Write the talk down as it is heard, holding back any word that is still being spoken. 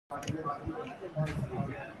What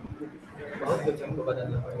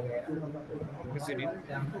is your name?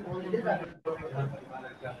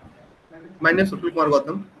 My name is Prafful Kumar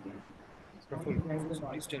Gautam. Prafful. So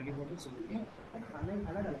please tell me what is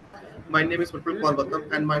My name is Prafful Kumar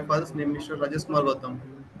Gautam, and my father's name is Mr. Rajesh Kumar Gautam.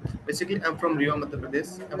 Basically, I'm from Rio, Madhya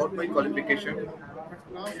Pradesh. About my qualification,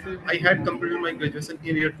 I had completed my graduation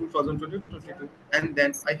in year 2022, and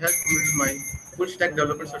then I had completed my full stack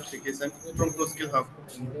developer certification from ProSkill Hub.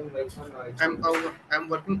 I'm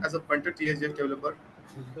working as a front-end TSJS developer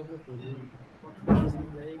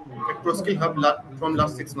at ProSkill Hub from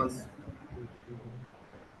last 6 months.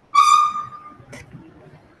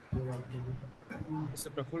 Mr.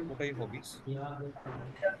 Prafful? What are your hobbies?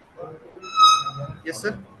 Yes,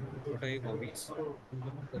 sir. What are your hobbies?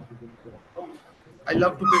 I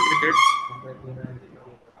love to play cricket.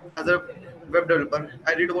 As a web developer,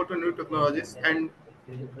 I read about the new technologies and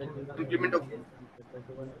implement of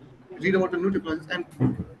read about the new technologies and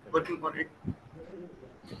working on it.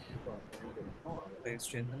 What are your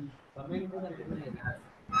strengths?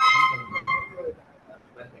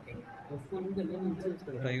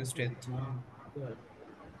 What are your strengths?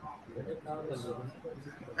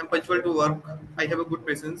 I'm punctual to work. I have a good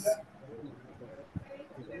patience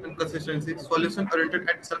and consistency. Solution oriented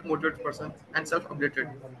and self motivated person and self updated.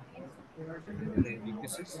 What are your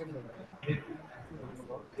weaknesses?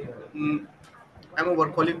 Mm, I'm a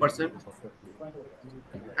workaholic person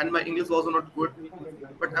and my English was not good,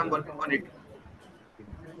 but I'm working on it.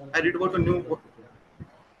 I read about a new.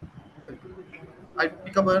 I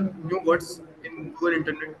pick up a new words in Google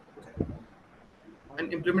Internet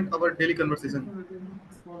and implement our daily conversation.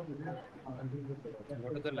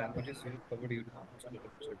 What are the languages you have covered during your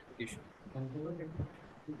certification?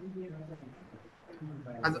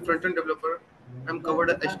 As a front-end developer, I'm covered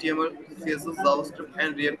at HTML, CSS, JavaScript,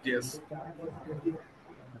 and React.Js.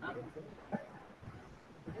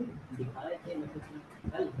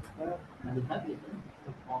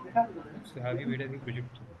 So have you made any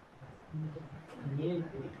project?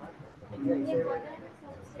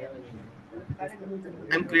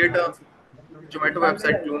 I'm create a Zomato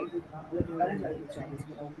website clone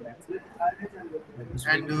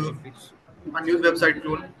Explain and the project, please. a news website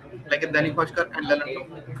clone like a Dainik Bhaskar and Lalanto.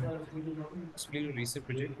 Explain your recent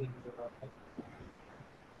project.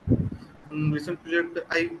 Recent project,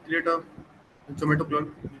 I create a Zomato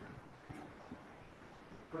clone.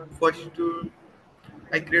 First,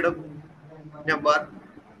 I create a bar,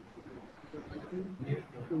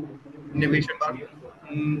 navigation bar.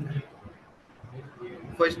 Mm,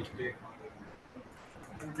 First,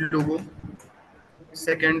 logo.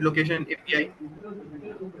 Second, location API.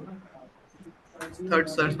 Third,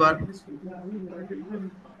 search bar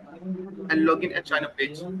and login and sign up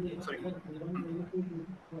page. Sorry.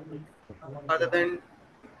 Other than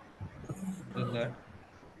Than that,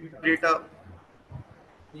 create a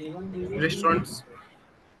restaurants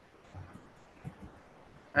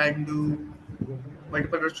and do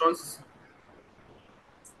multiple restaurants,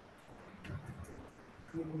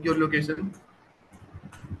 your location.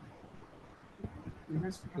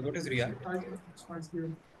 so what is React?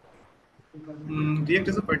 React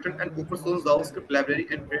is a pattern and open source JavaScript library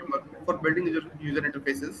and framework for building user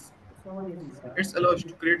interfaces. It allows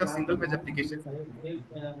to create a single page application, and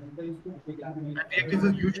React is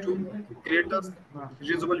used to create a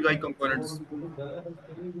reusable UI components.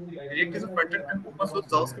 React is a front-end and open source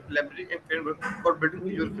JavaScript library and framework for building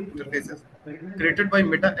user interfaces created by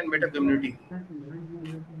Meta and Meta community.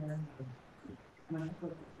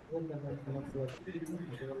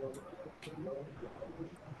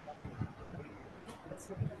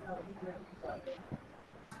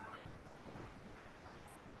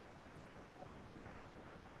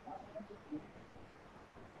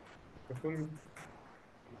 Prafful,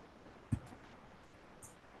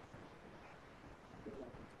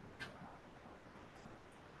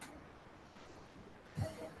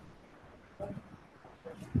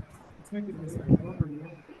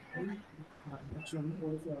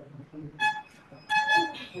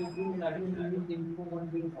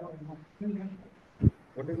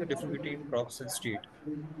 what is the difference between props and state?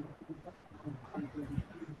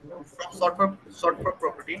 From sort for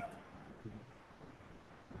property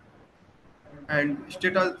and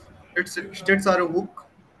its states are a hook.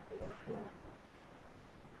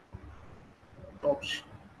 Props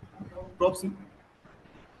props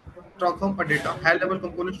transform a data high level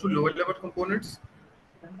components to lower level components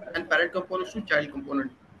and parent components to child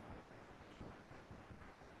component.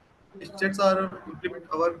 States are implement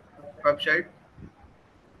our website.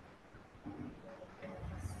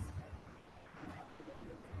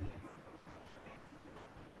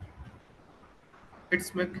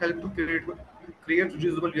 It's make help to create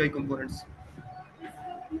reusable UI components,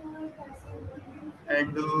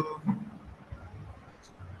 and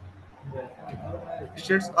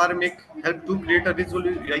shades are make help to create a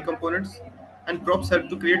reusable UI components, and props help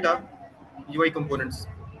to create a UI components.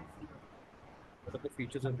 What are the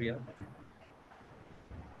features of React?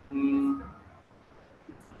 Mm,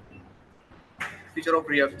 feature of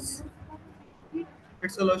Reacts.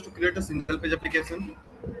 It allows to create a single page application.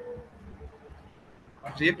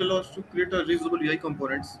 React allows to create a reusable UI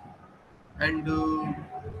components, and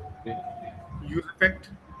Okay. use effect,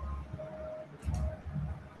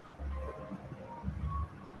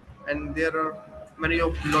 and there are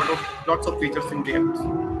lots of features in React.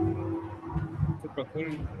 So,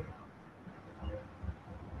 Prafful,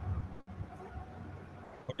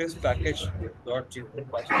 what is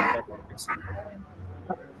package.json password properties?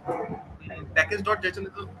 Package.json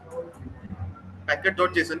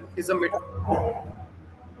is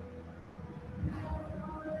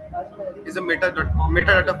a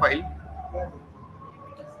metadata file.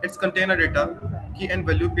 It's container data, key and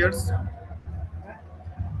value pairs,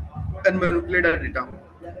 and manipulate the data.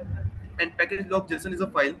 And package.json is a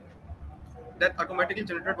file that automatically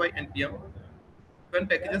generated by npm when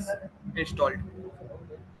packages installed.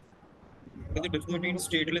 What is the difference between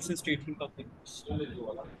stateless and stateful components?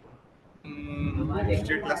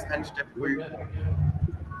 Stateless and stateful.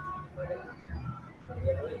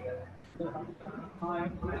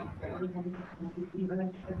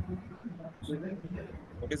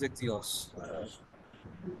 What is Axios?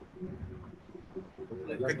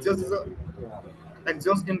 Axios is a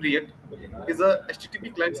Axios in React is a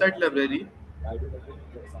HTTP client-side library.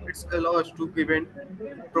 It allows us to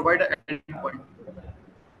provide an endpoint.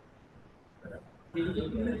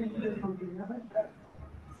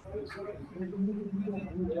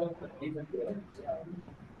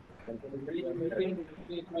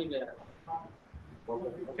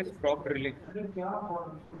 What is prop drilling?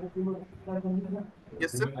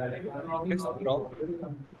 Yes, sir. What is prop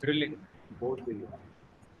drilling?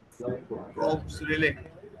 Props relay.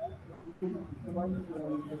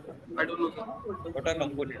 I don't know, sir. What are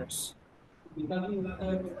components?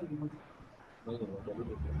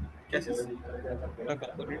 Caches. What are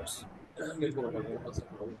components?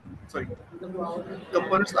 Sorry.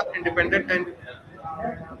 Components are independent and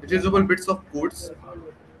reusable bits of codes.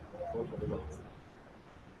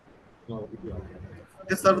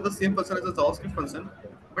 They serve the same function as a JavaScript function,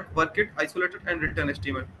 but work it isolated and return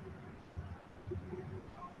HTML.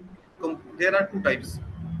 There are two types: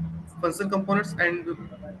 function components and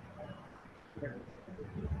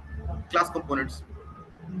class components.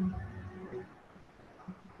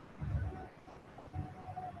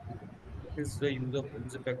 What is the use of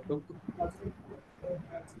use effect hook?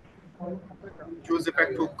 Use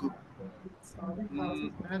effect hook.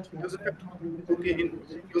 Mm, use effect hook in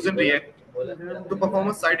use in React to perform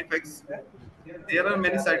a side effects. There are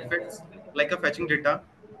many side effects like a fetching data,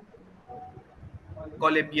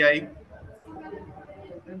 call API,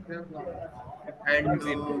 What and is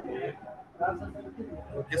API?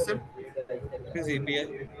 yes, sir, What is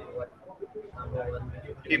API?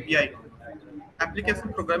 API,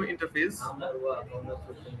 application programming interface.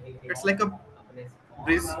 It's like a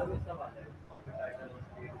bridge.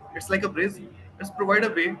 It's like a bridge. It's provide a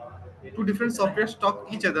way to different software talk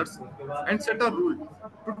each others and set a rule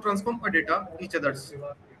to transform a data each others.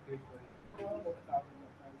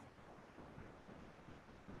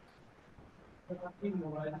 What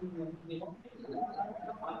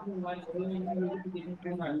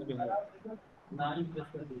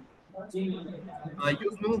is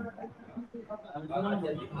use memo? Use Memo.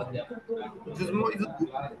 Use Memo is a hook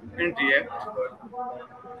in React.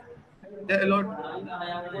 They allow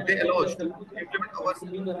they allow us to implement our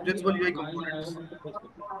reusable UI components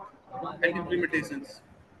and implementations.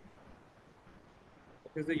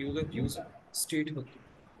 What is the use of use state hook?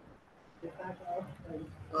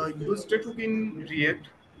 Use state hook in React.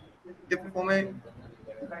 They perform a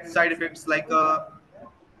side effects like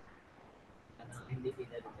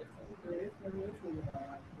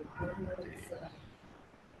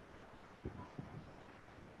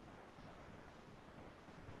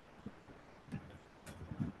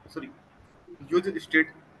sorry, use the state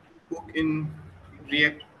hook in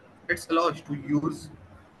React. It allows to use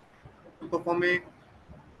to perform a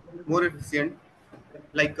more efficient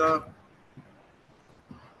like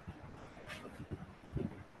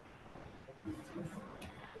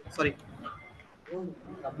sorry,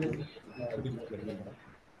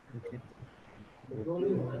 Okay.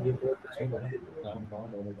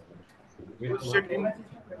 use state in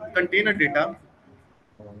container data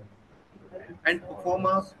and perform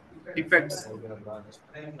a defects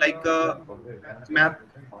like map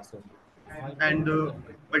and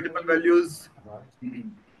multiple values,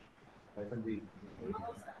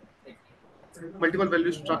 multiple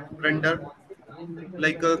values struct render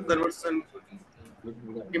like conversion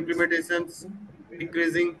implementations,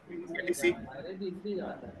 decreasing, etc.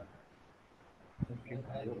 Okay.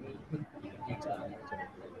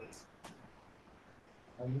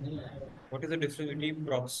 What is the difference between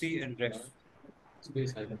proxy and ref?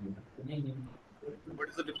 What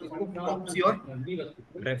is the difference between proxy or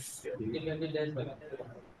Ref.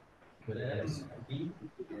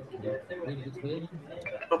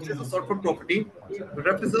 proxy is a sort of property,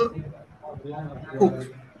 ref is a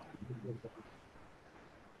hook.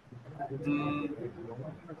 Mm,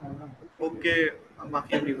 okay,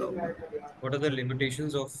 माफी अपनी What are the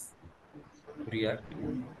limitations of React?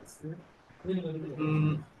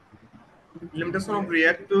 Mm, limitation of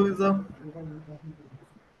React is a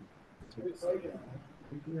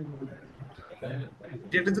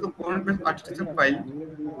data is a component based architecture file.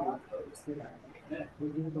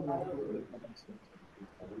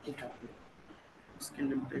 Skill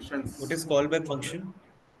What limitations. is callback function?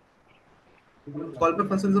 Callback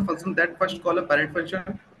function is a function that first call a parent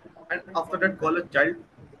function and after that call a child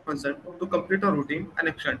function to complete a routine and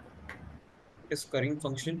action. What is currying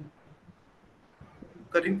function?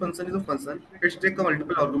 Currying function is a function. It takes a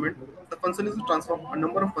multiple argument. The function is a transfer of a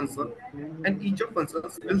number of functions, and each of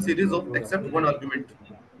functions will series of except one argument.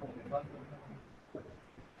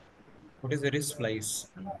 What is array splice?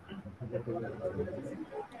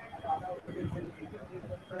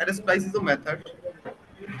 Array splice is a method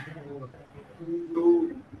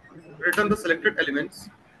to return the selected elements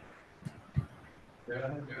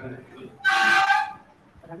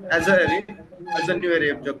as a array as a new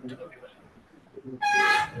array object.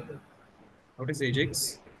 What is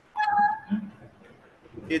Ajax?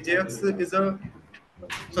 AJAX is a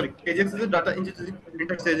AJAX is a data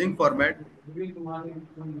interchanging format.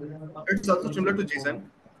 It's also similar to JSON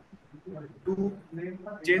to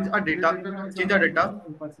change our data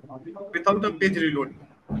without a page reload.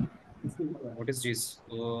 What is this?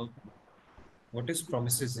 What is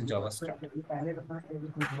promises in JavaScript?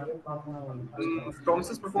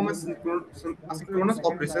 Promises performance asynchronous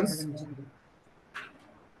operations.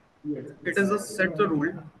 It is a set the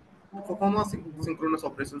rule to perform synchronous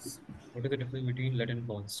operations. What is the difference between let and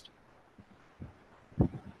const?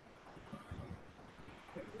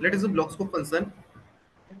 Let is a block scope function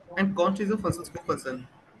and const is a function scope function.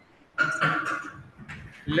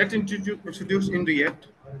 Let introduced in React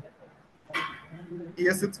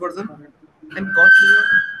ES6 version and const is the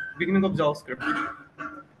beginning of JavaScript.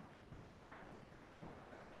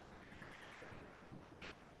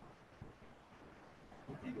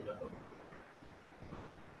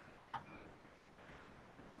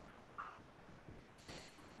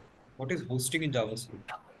 What is hosting in JavaScript?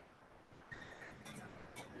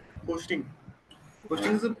 Hosting.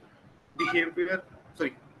 Hosting is a behavior.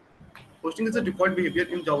 Sorry, hosting is a default behavior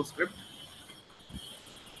in JavaScript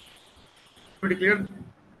to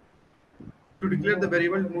declare the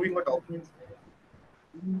variable moving or top.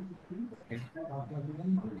 Okay. So,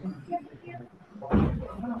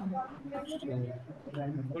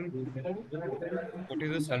 what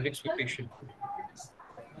is the salary expectation?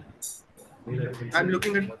 I'm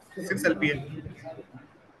looking at 6 LPA.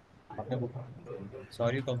 So,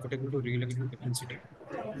 are you comfortable to relocate to different city?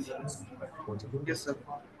 Yes, sir.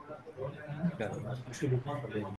 Done.